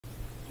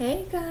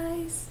Hey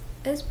guys,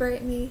 it's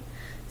Brittany.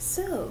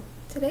 So,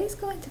 today's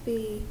going to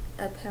be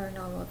a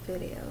paranormal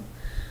video.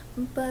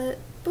 But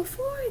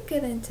before I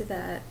get into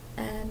that,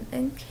 and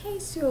in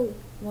case you're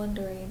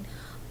wondering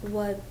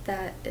what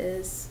that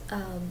is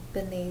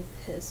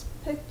beneath his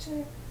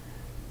picture,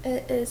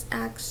 it is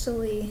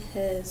actually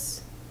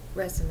his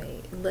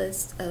resume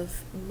list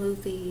of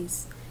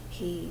movies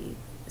he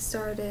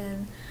starred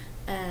in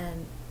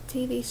and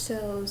TV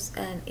shows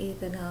and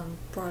even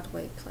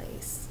Broadway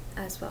plays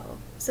as well.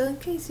 So in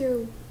case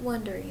you're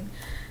wondering,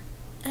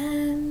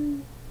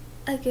 and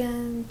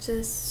again,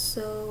 just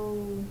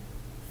so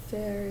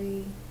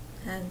very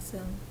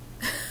handsome.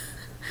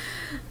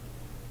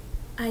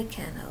 I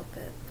can't help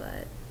it,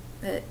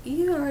 but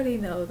you already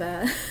know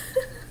that.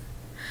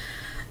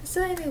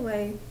 So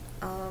anyway,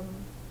 um,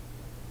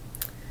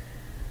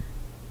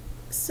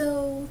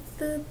 so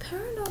the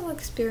paranormal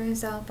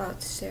experience I'm about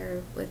to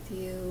share with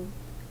you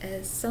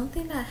is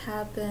something that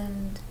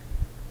happened,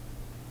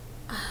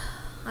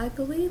 I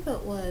believe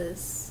it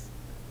was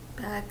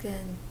back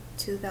in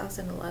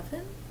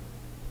 2011.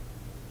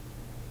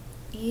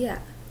 Yeah,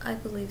 I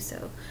believe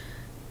so.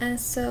 And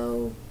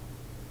so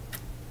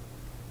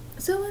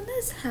when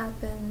this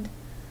happened,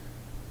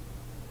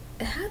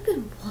 it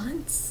happened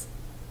once,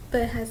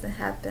 but it hasn't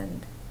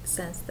happened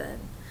since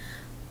then.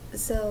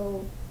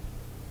 So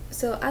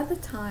so at the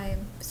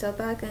time, so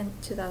back in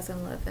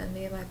 2011,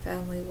 me and my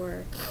family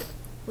were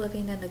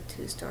living in a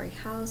two-story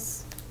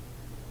house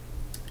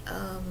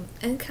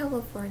in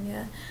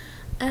California,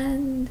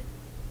 and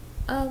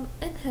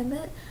in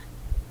Hemet,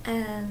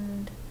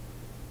 and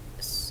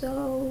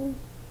so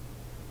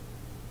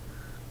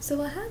so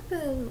what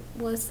happened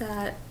was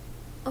that,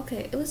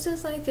 okay, it was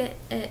just like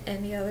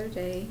any other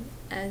day.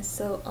 And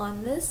so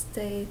on this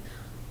day,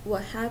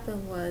 what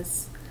happened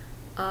was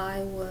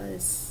I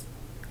was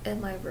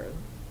in my room.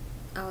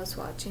 I was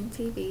watching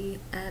TV,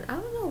 and I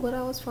don't know what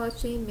I was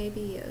watching,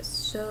 maybe a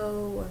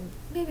show or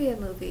maybe a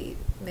movie,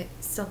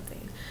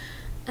 something.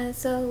 And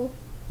so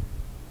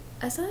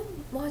as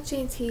I'm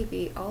watching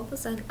TV, all of a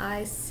sudden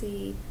I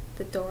see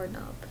the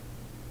doorknob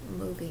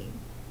moving,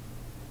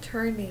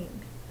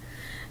 turning.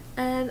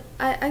 And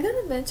I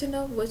gotta mention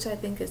of which I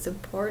think is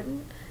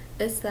important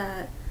is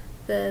that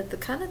the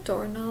kind of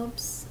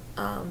doorknobs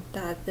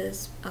that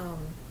this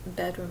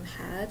bedroom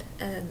had,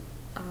 and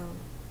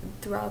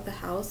throughout the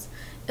house,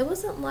 it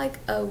wasn't like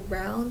a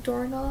round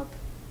doorknob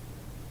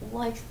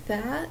like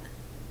that,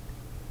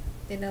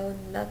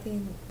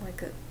 nothing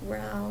like a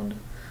round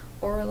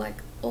or like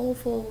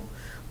oval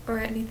or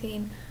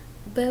anything,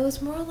 but it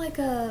was more like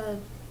a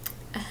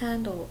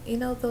handle,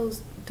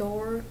 those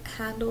door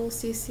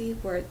handles you see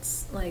where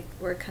it's like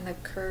where it kind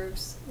of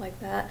curves like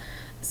that.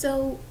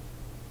 So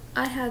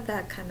I had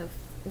that kind of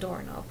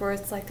doorknob where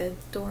it's like a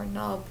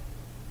doorknob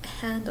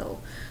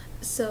handle.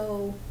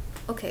 So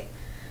okay,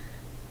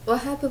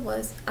 what happened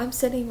was I'm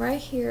sitting right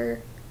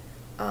here.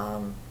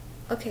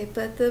 Okay,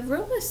 but the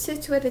room was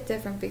situated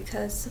different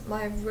because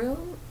my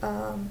room,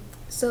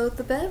 so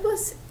the bed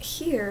was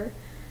here,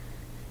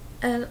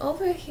 and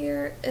over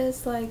here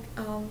is like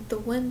the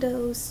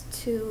windows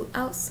to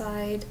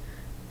outside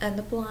and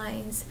the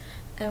blinds,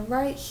 and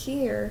right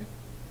here,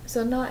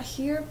 so not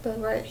here, but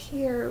right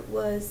here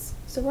was,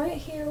 so right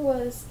here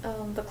was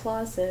the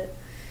closet,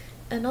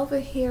 and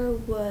over here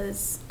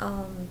was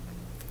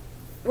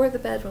where the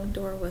bedroom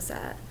door was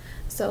at.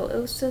 So it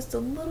was just a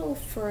little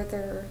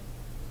further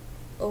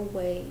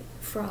away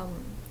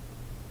from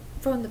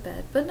the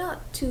bed, but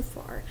not too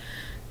far.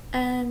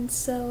 And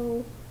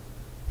so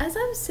as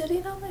I'm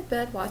sitting on my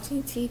bed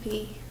watching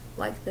TV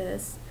like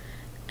this,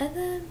 and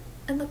then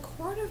in the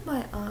corner of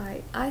my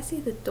eye, I see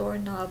the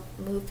doorknob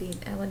moving,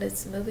 and when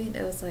it's moving,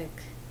 it was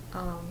like,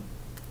 how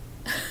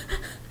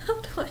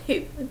do I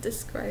even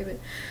describe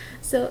it?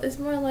 So it's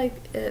more like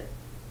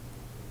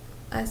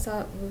I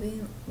saw it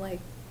moving like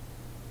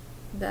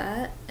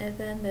that, and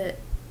then it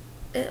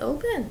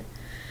opened.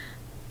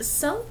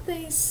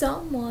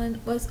 Someone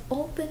was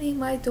opening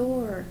my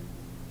door,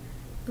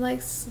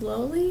 like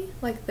slowly,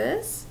 like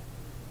this,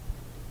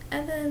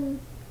 and then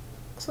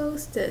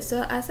closed it.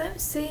 So as I'm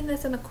seeing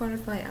this in the corner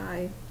of my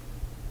eye,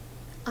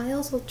 I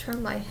also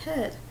turned my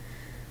head,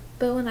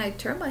 but when I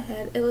turned my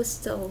head, it was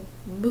still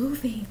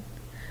moving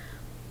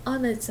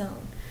on its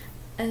own.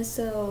 And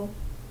so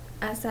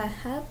as that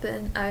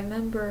happened, I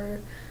remember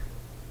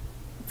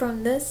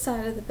from this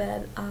side of the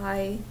bed,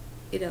 I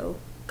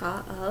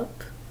got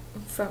up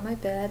from my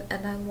bed,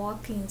 and I'm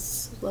walking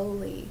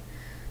slowly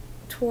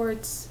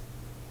towards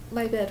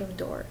my bedroom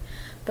door.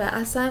 But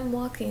as I'm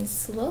walking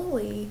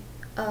slowly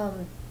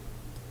to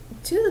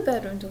the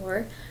bedroom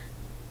door,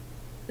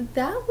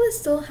 that was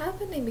still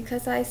happening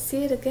because I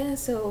see it again.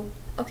 So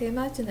okay,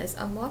 imagine this,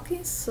 I'm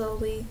walking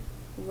slowly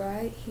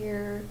right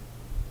here,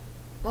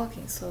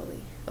 walking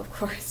slowly, of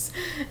course.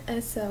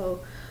 And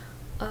so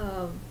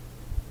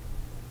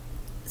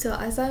so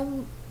as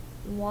I'm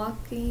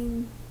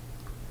walking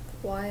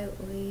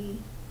quietly,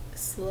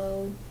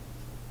 slow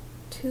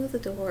to the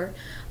door,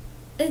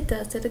 it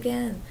does it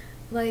again.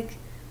 Like,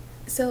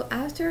 so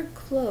after it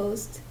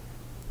closed,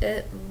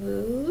 it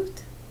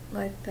moved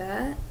like like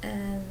that,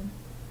 and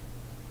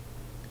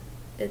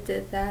it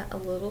did that a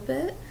little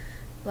bit,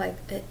 like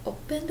it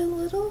opened a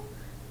little,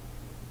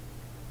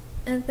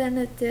 and then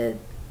it did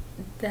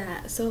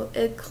that, so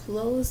it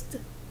closed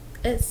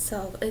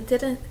itself. It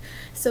didn't,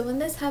 so when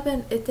this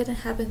happened, it didn't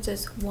happen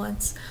just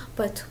once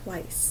but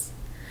twice.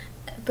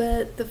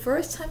 But the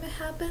first time it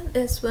happened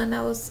is when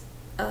I was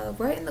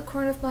right in the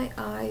corner of my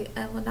eye,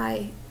 and when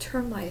I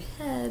turned my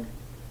head,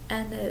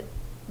 and it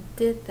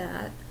did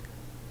that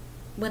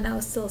when I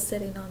was still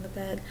sitting on the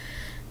bed.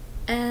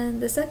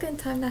 And the second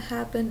time that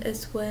happened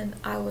is when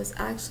I was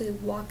actually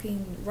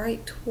walking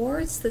right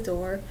towards the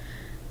door,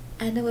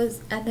 and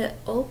it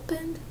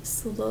opened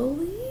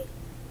slowly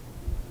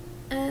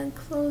and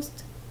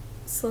closed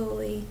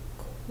slowly,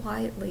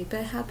 quietly, but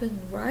it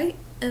happened right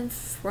in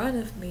front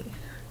of me.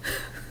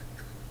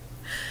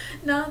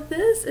 Now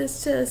this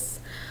is just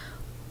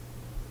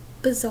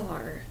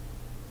bizarre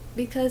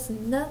because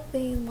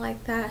nothing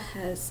like that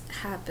has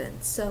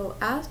happened. So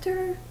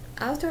after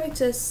I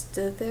just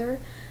stood there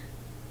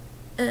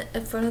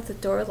in front of the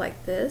door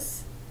like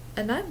this,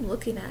 and I'm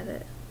looking at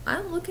it.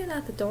 I'm looking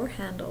at the door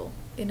handle,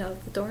 the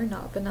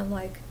doorknob, and I'm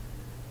like,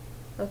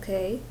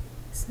 okay,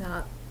 it's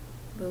not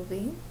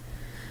moving.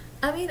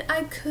 I mean,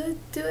 I could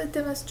do a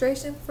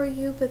demonstration for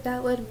you, but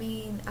that would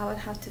mean I would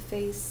have to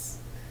face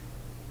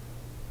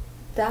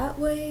that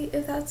way,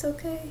 if that's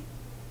okay.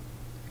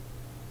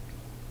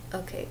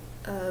 Okay,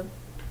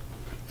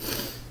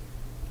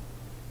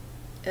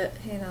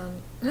 hang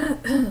on.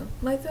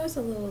 My throat's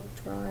a little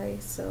dry,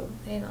 so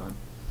hang on.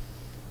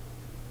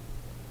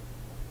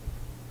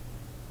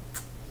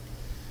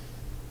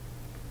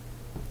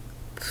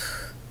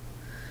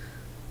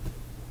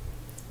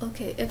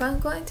 Okay, if I'm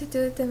going to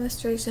do a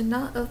demonstration,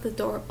 not of the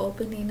door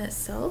opening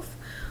itself,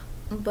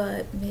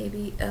 but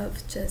maybe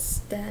of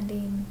just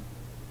standing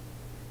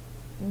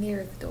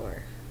near the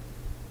door.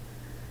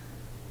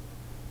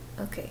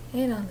 Okay,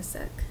 hang on a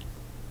sec.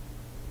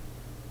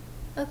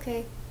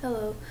 Okay,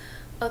 hello.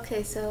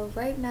 Okay, so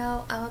right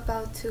now I'm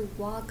about to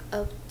walk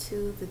up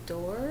to the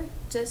door,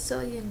 just so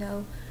you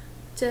know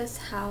just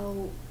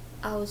how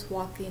I was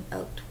walking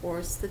up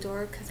towards the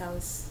door, because I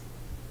was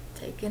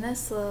taking it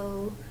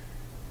slow,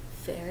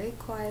 very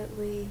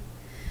quietly.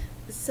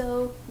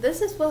 So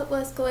this is what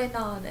was going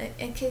on,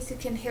 in case you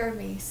can hear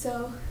me.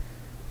 So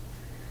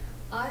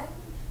I'm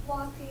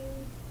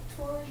walking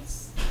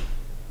towards,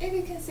 if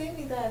you can see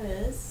me, that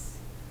is.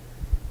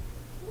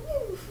 Let me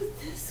move it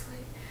this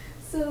way.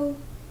 So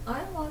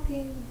I'm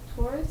walking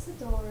towards the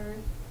door,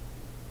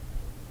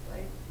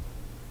 like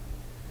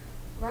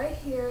right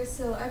here.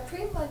 So I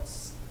pretty much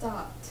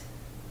stopped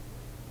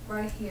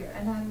right here,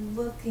 and I'm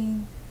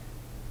looking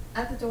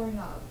at the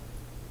doorknob,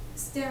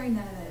 staring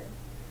at it.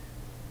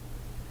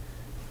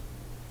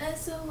 And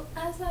so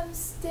as I'm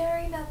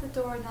staring at the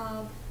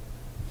doorknob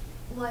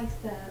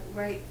like that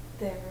right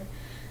there,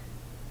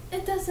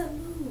 it doesn't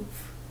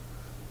move.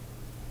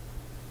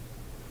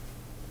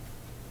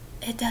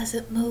 It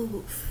doesn't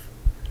move.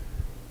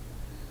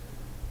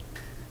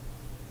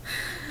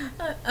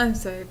 I'm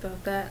sorry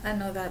about that. I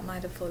know that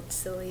might have looked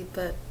silly,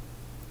 but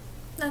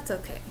that's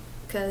okay,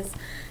 because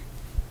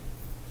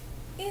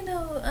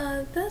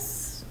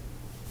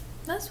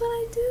that's what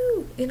I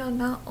do.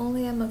 Not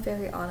only am I a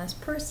very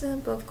honest person,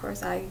 but of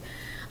course I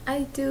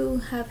do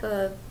have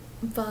a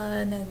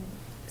fun and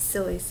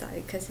silly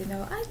side, because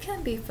I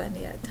can be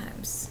funny at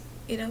times,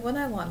 when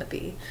I want to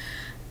be.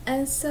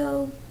 And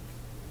so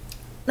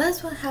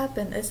that's what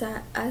happened, is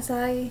that as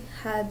I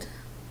had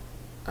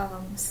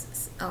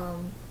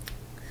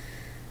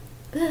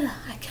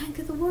I can't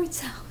get the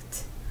words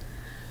out.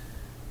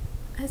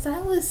 As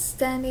I was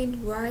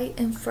standing right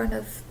in front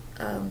of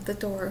the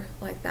door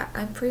like that,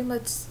 I'm pretty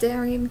much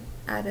staring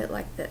at it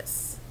like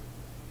this.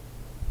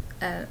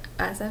 And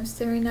as I'm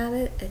staring at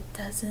it, it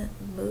doesn't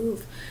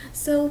move.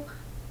 So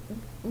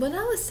when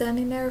I was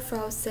standing there for,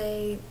 I would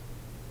say,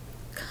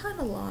 kind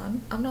of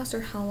long, I'm not sure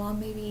how long,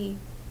 maybe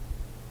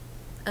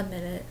a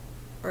minute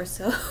or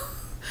so.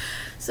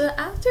 So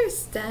after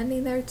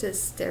standing there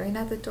just staring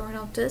at the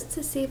doorknob just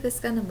to see if it's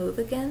gonna move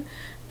again,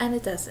 and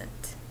it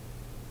doesn't.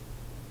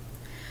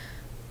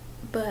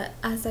 But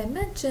as I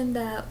mentioned,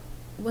 that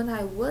when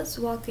I was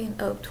walking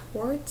up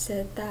towards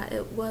it, that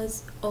it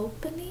was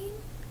opening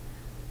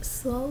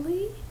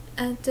slowly,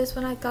 and just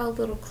when I got a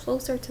little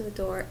closer to the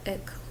door,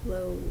 it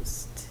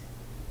closed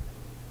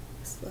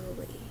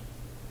slowly.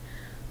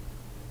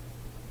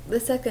 The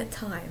second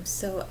time.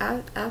 So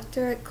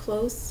after it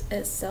closed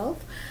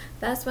itself,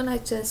 that's when I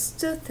just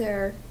stood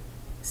there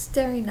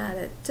staring at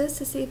it just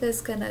to see if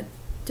it's gonna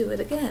do it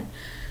again.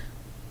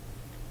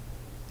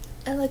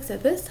 And like I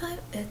said, this time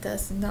it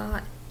does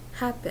not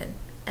happen.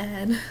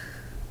 And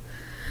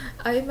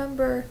I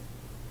remember,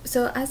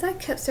 so as I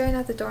kept staring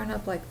at the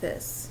doorknob like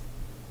this,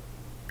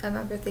 I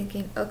remember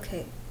thinking,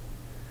 okay,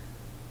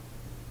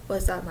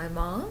 was that my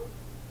mom?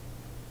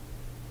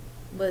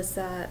 Was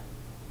that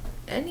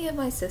any of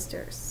my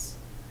sisters?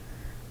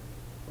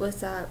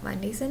 Was that my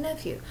niece and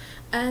nephew?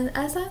 And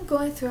as I'm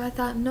going through, I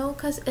thought, no,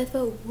 because if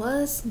it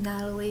was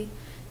Natalie,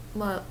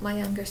 my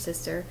younger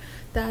sister,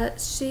 that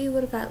she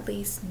would have at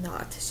least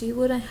knocked. She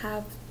wouldn't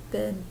have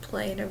been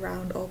playing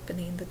around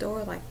opening the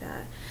door like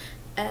that.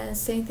 And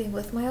same thing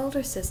with my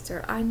older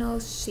sister. I know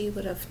she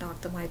would have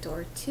knocked on my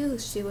door too.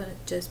 She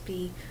wouldn't just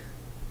be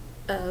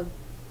uh,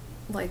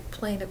 like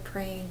playing a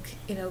prank,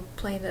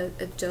 playing a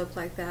joke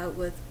like that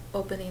with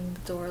opening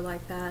the door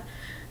like that.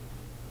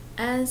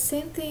 And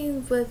same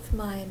thing with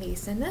my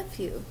niece and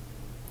nephew.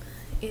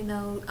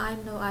 I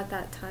know at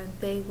that time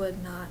they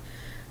would not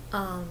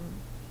um,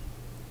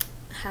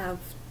 have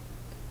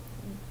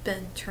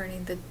been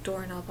turning the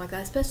doorknob like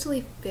that,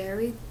 especially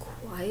very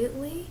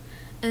quietly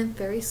and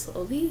very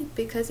slowly,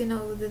 because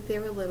that they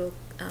were little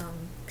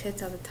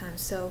kids at the time.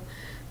 So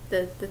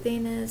the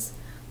thing is,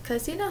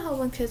 because you know how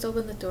when kids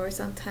open the door,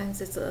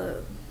 sometimes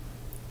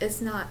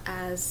it's not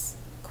as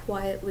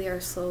quietly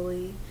or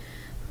slowly.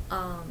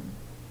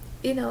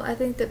 I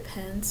think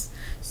depends.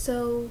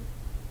 So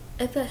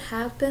if it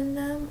had been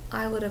them,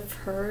 I would have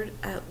heard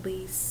at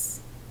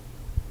least,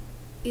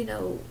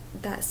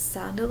 that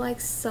sounded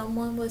like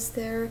someone was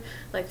there,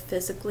 like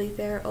physically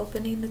there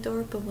opening the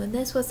door. But when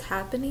this was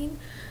happening,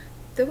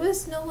 there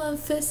was no one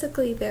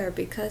physically there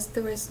because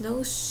there was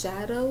no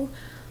shadow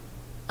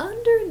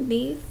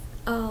underneath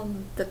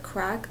the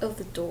crack of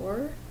the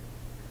door.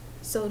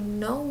 So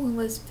no one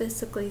was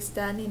physically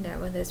standing there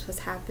when this was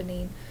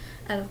happening.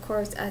 And of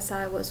course, as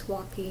I was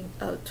walking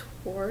out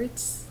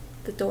towards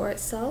the door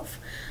itself,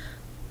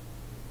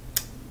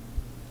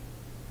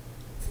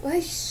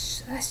 I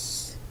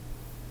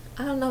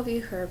don't know if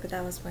you heard, but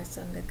that was my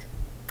stomach.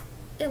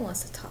 It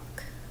wants to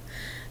talk.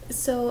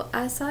 So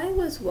as I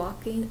was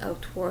walking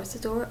out towards the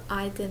door,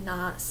 I did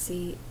not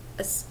see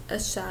a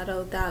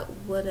shadow that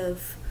would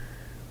have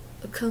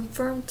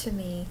confirmed to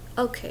me,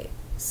 okay,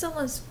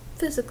 someone's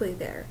physically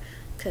there,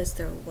 because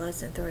there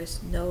wasn't. There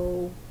was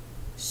no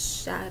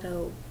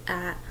shadow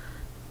at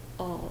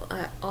all.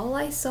 All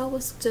I saw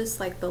was just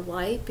like the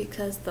light,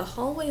 because the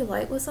hallway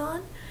light was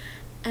on,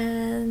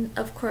 and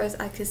of course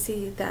I could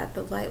see that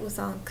the light was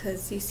on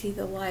because you see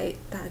the light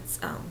that's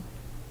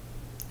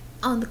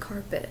on the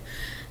carpet,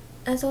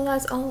 and so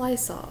that's all I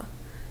saw.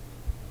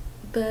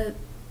 But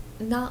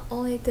not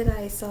only did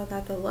I saw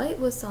that the light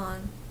was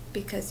on,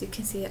 because you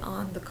can see it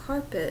on the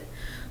carpet,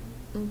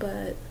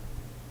 but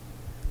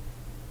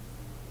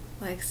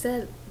like I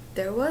said,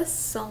 there was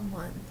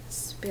someone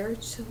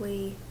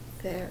spiritually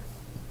there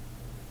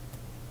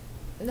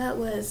that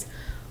was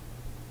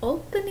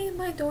opening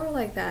my door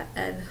like that.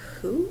 And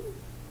who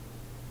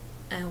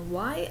and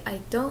why, I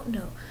don't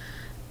know.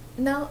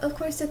 Now, of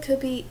course, it could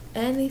be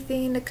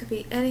anything, it could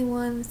be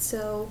anyone.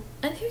 So,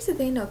 and here's the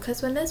thing though,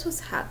 because when this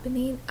was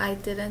happening, I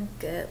didn't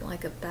get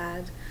like a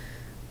bad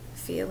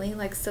feeling,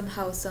 like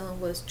somehow someone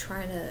was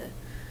trying to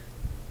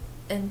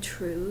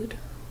intrude,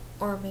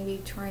 or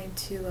maybe trying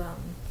to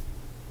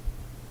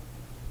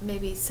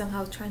maybe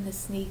somehow trying to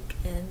sneak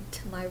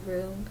into my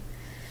room,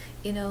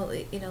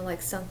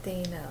 like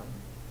something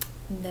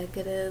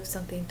negative,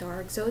 something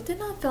dark. So it did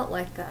not felt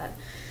like that.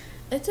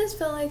 It just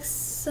felt like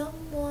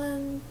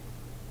someone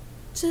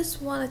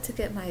just wanted to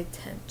get my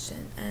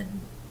attention.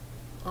 And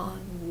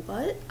on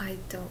what, I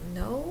don't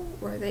know.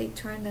 Were they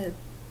trying to,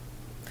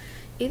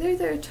 either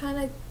they're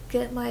trying to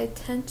get my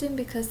attention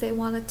because they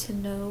wanted to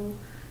know,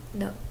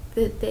 no,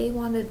 that they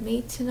wanted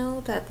me to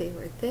know that they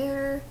were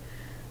there.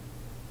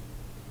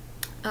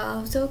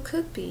 So it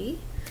could be.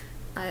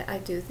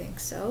 I do think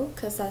so,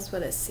 because that's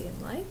what it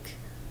seemed like.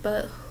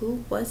 But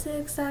who was it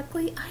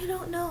exactly? I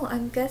don't know.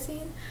 I'm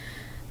guessing,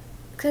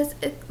 because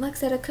it, like I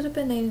said, it could have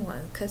been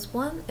anyone. Because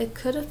one, it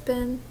could have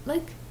been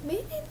like,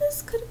 maybe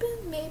this could have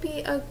been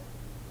maybe a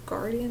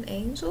guardian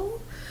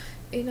angel,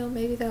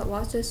 maybe that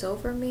watches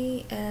over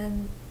me,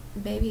 and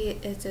maybe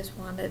it just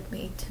wanted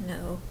me to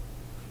know,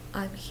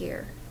 I'm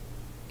here.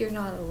 You're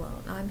not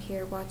alone. I'm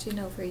here watching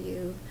over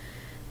you.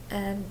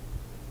 And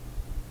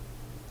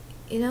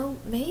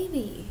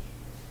maybe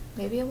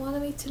it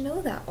wanted me to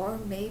know that. Or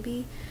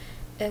maybe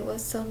it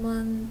was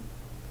someone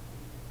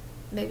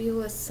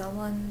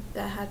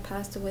that had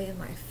passed away in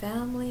my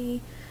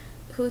family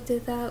who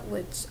did that,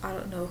 which I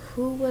don't know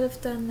who would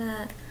have done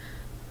that.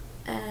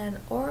 And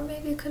or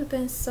maybe it could have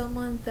been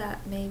someone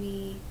that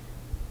I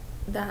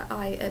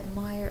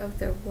admire of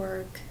their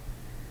work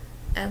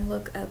and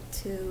look up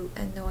to,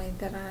 and knowing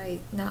that I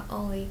not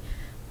only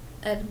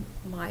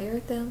admire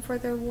them for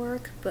their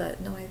work,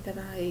 but knowing that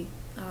I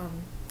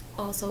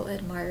also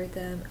admire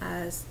them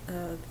as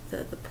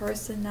the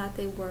person that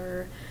they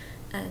were,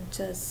 and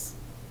just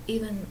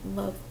even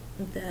love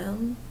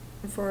them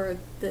for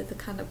the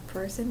kind of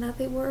person that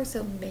they were.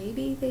 So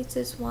maybe they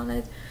just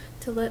wanted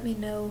to let me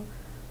know,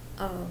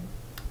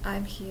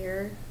 I'm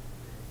here.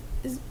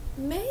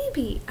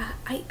 Maybe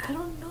I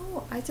don't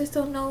know. I just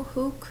don't know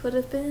who could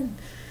have been.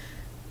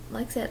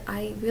 Like I said,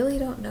 I really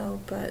don't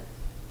know, but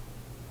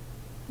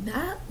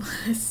that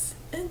was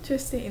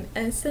interesting.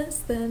 And since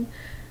then,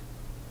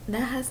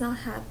 that has not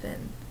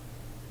happened.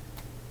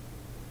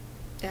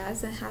 It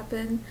hasn't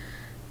happened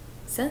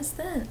since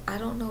then. I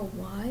don't know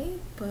why,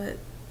 but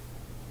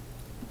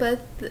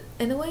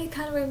in a way, it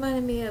kind of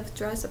reminded me of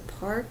Jurassic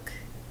Park,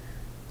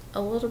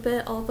 a little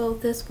bit, although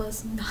this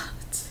was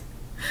not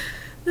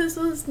this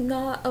was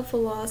not a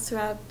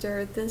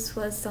velociraptor. This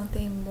was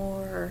something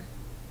more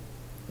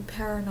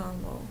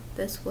paranormal.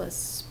 This was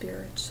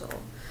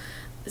spiritual.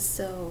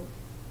 So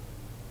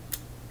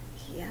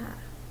yeah,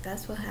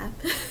 that's what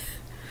happened.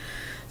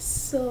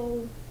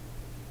 So,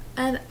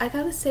 and I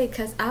gotta say,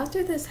 because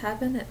after this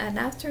happened, and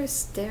after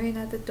staring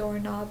at the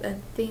doorknob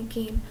and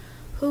thinking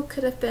who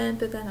could have been,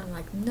 but then I'm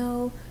like,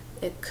 no,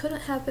 it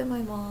couldn't have been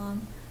my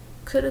mom,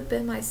 could have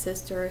been my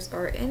sisters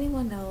or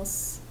anyone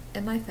else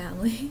in my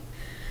family.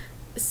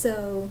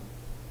 So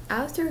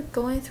after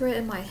going through it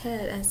in my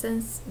head, and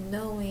since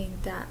knowing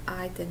that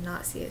I did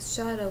not see a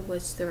shadow,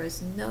 which there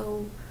was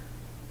no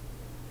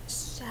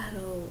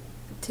shadow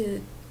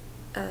to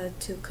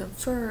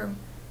confirm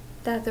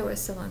that there was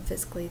someone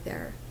physically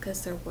there,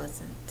 because there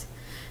wasn't.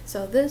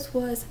 So this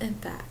was in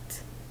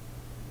fact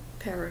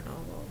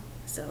paranormal.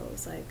 So it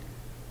was like,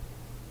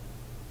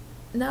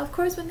 now of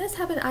course when this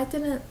happened I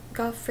didn't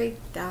got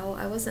freaked out,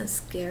 I wasn't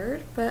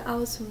scared, but I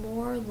was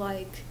more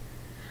like,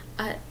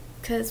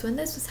 because when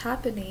this was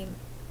happening,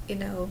 you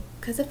know,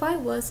 because if I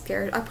was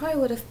scared I probably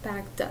would have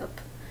backed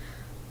up,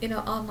 you know,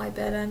 on my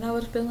bed, and I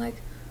would have been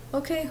like,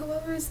 okay,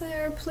 whoever's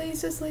there,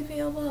 please just leave me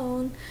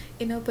alone,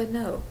 you know. But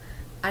no,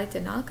 I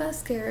did not get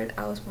scared.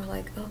 I was more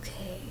like,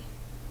 okay,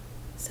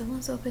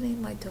 someone's opening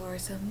my door,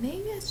 so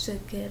maybe I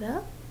should get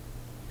up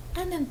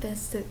and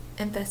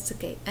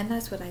investigate. And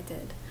that's what I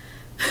did.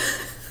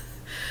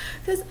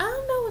 Because I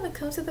don't know, when it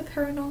comes to the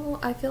paranormal,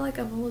 I feel like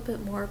I'm a little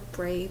bit more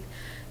brave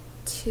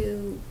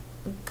to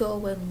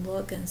go and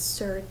look and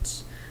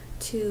search,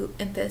 to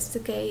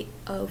investigate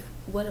of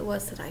what it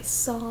was that I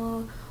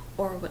saw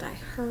or what I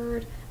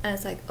heard. And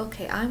it's like,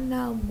 okay, I'm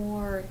now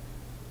more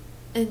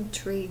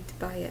intrigued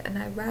by it, and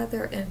I'd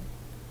rather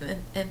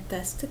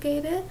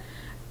investigate it,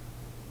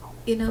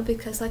 you know,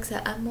 because like I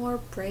said, I'm more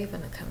brave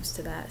when it comes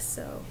to that.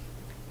 So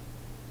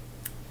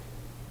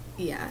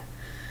yeah.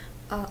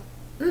 Oh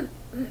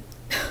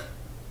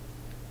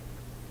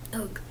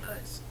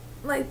gosh,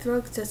 my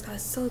throat just got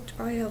so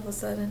dry all of a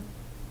sudden.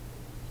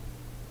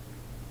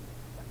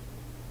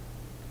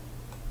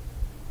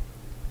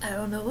 I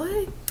don't know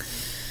why.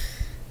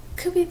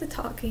 Could be the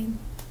talking,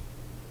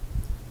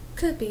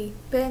 could be,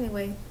 but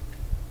anyway,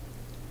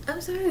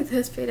 I'm sorry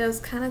this video is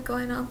kind of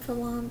going on for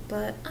long,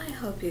 but I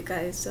hope you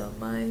guys don't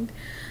mind.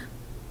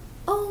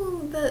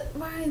 Oh,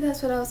 right,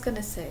 that's what I was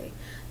gonna say.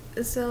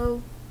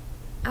 So,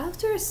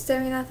 after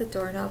staring at the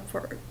doorknob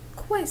for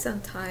quite some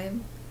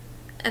time,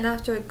 and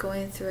after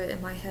going through it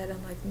in my head,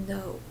 I'm like,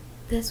 no,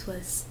 this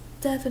was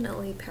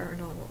definitely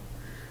paranormal.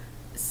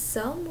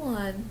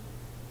 Someone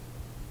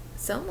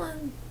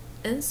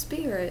in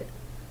spirit,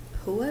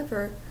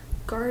 whoever,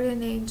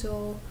 guardian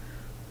angel,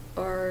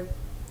 or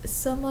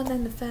someone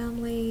in the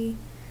family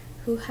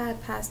who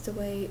had passed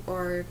away,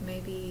 or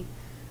maybe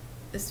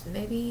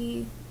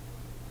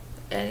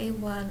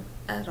anyone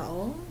at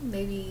all,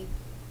 maybe,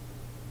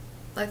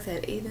 like I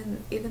said,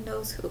 even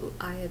those who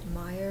I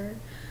admire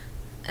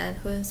and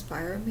who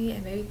inspire me,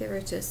 and maybe they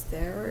were just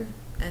there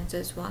and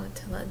just wanted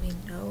to let me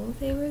know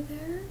they were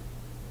there.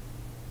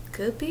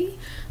 Could be,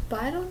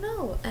 but I don't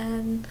know.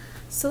 And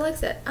so like I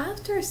said,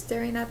 after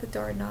staring at the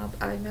doorknob,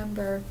 I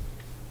remember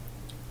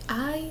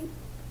I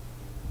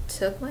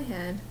took my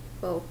hand,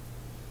 well,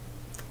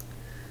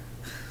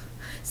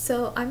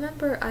 so I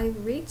remember I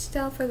reached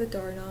out for the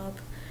doorknob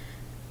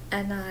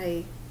and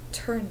I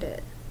turned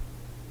it,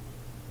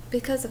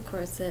 because of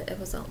course it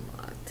was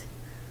unlocked.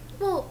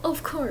 Well,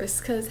 of course,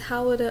 because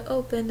how would it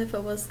open if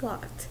it was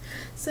locked?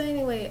 So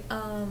anyway,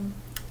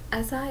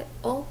 as I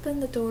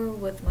opened the door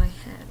with my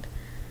hand,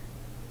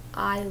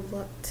 I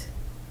looked,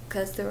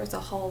 because there was a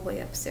hallway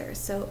upstairs,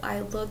 so I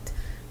looked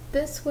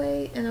this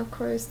way, and of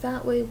course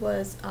that way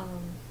was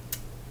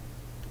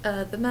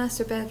the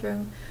master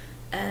bedroom,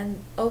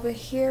 and over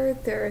here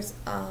there's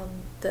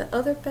the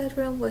other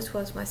bedroom, which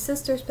was my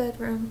sister's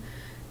bedroom,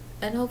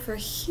 and over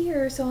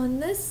here, so on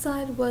this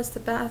side was the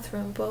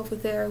bathroom, but over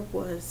there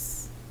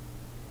was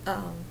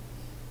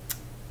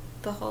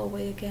the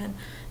hallway again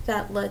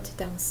that led to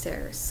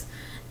downstairs.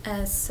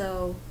 And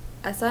so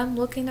as I'm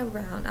looking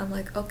around, I'm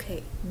like,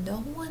 okay, no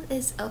one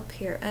is up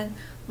here. And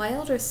my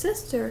older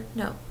sister,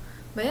 no,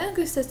 my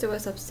younger sister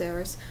was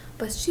upstairs,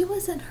 but she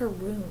was in her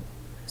room,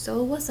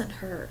 so it wasn't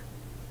her.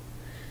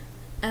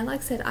 And like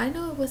I said, I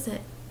know it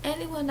wasn't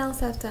anyone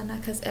else after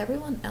that, because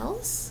everyone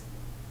else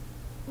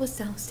was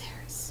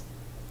downstairs.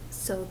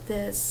 So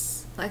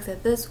this, like I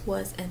said, this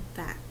was in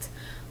fact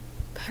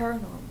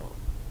paranormal.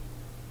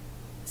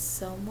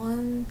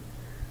 Someone,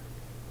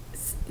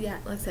 yeah,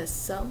 like I said,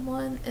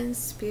 someone in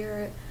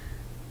spirit,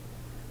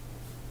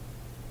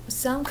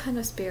 some kind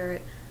of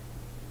spirit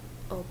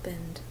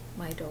opened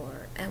my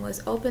door, and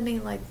was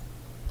opening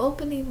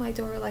my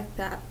door like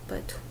that,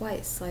 but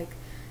twice. Like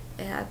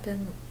it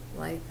happened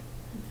like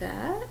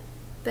that,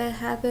 but it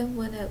happened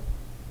when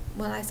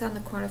I saw in the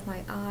corner of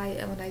my eye,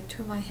 and when I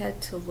turned my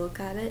head to look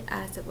at it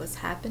as it was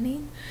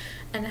happening.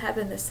 And it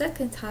happened the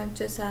second time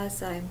just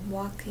as I'm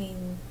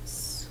walking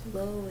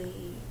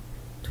slowly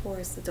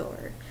towards the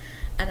door,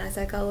 and as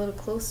I got a little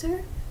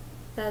closer,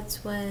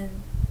 that's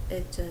when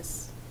it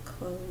just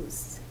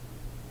closed,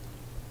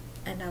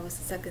 and that was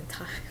the second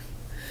time.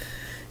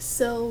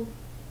 So,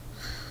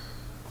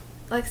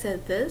 like I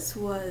said, this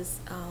was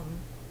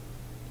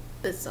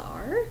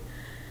bizarre,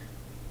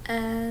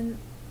 and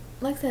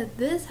like I said,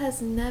 this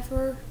has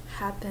never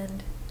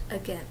happened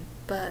again.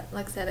 But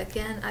like I said,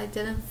 again, I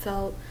didn't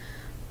felt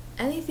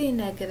anything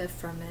negative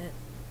from it.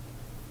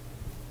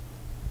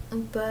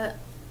 But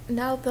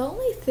now the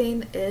only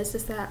thing is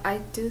that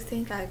I do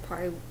think I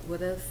probably would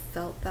have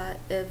felt that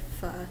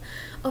if,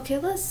 okay,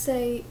 let's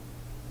say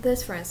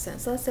this for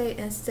instance. Let's say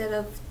instead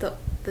of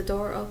the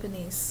door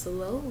opening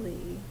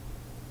slowly,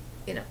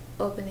 you know,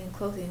 opening and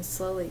closing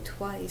slowly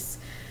twice,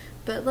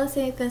 but let's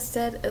say if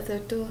instead of the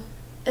door,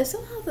 if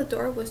somehow the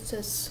door was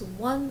just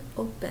swung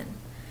open,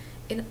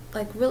 in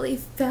like really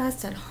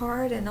fast and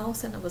hard, and all of a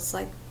sudden it was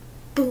like,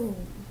 boom.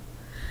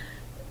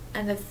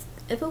 And if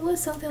it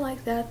was something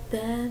like that,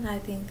 then I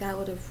think that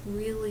would have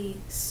really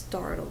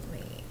startled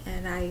me,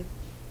 and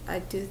I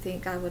do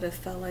think I would have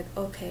felt like,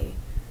 okay,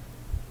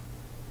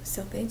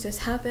 something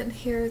just happened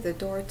here. The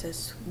door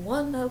just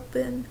swung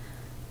open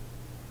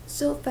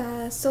so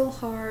fast, so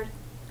hard,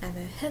 and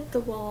it hit the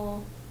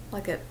wall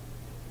like it,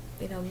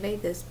 you know,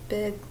 made this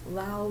big,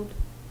 loud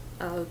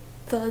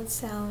thud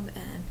sound.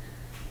 And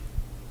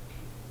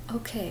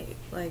okay,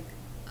 like,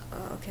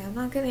 okay, I'm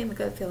not getting a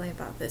good feeling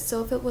about this.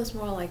 So if it was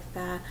more like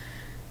that,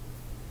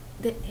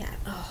 then yeah,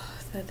 oh,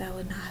 that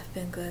would not have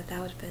been good. That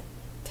would have been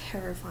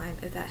terrifying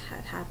if that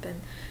had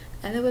happened.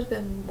 And it would have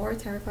been more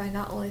terrifying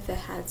not only if it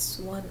had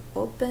swung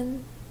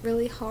open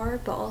really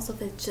hard, but also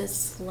if it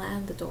just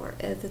slammed the door.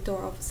 If the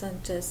door all of a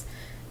sudden just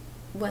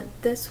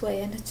went this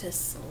way and it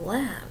just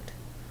slammed,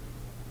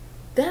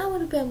 that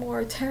would have been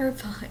more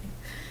terrifying.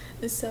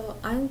 So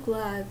I'm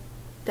glad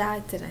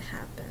that didn't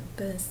happen,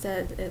 but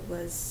instead it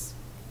was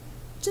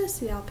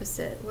just the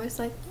opposite, where it's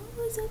like,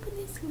 oh, it's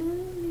opening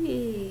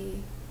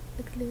slowly,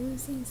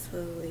 closing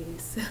slowly.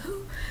 So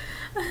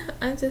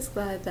I'm just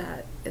glad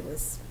that it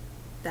was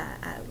that,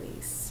 at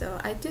least.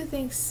 So I do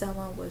think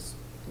someone was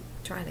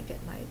trying to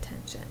get my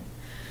attention.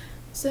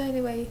 So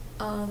anyway,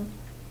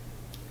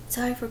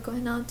 sorry for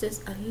going on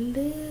just a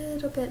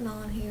little bit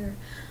long here,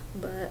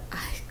 but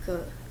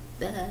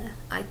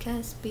I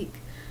can't speak.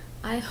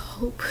 I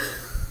hope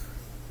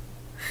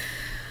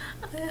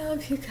I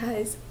hope you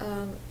guys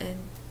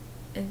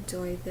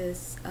enjoy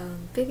this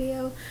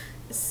video.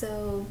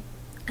 So,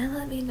 and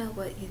let me know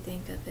what you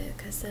think of it,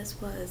 because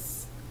this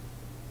was,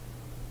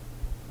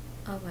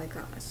 oh my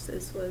gosh,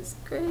 this was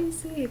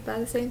crazy, but at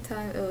the same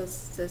time it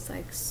was just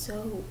like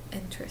so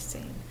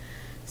interesting.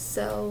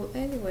 So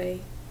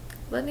anyway,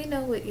 let me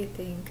know what you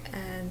think,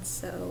 and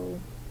so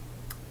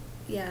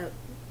yeah,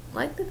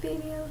 like the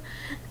video.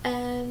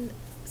 And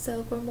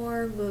so for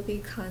more movie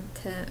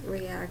content,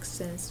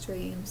 reaction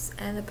streams,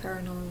 and the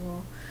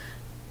paranormal,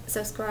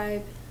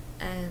 subscribe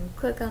and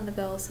click on the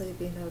bell so you'll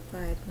be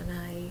notified when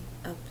I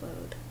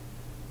upload.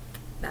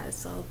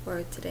 That's all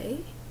for today,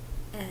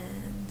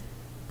 and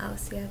I'll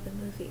see you at the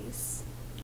movies.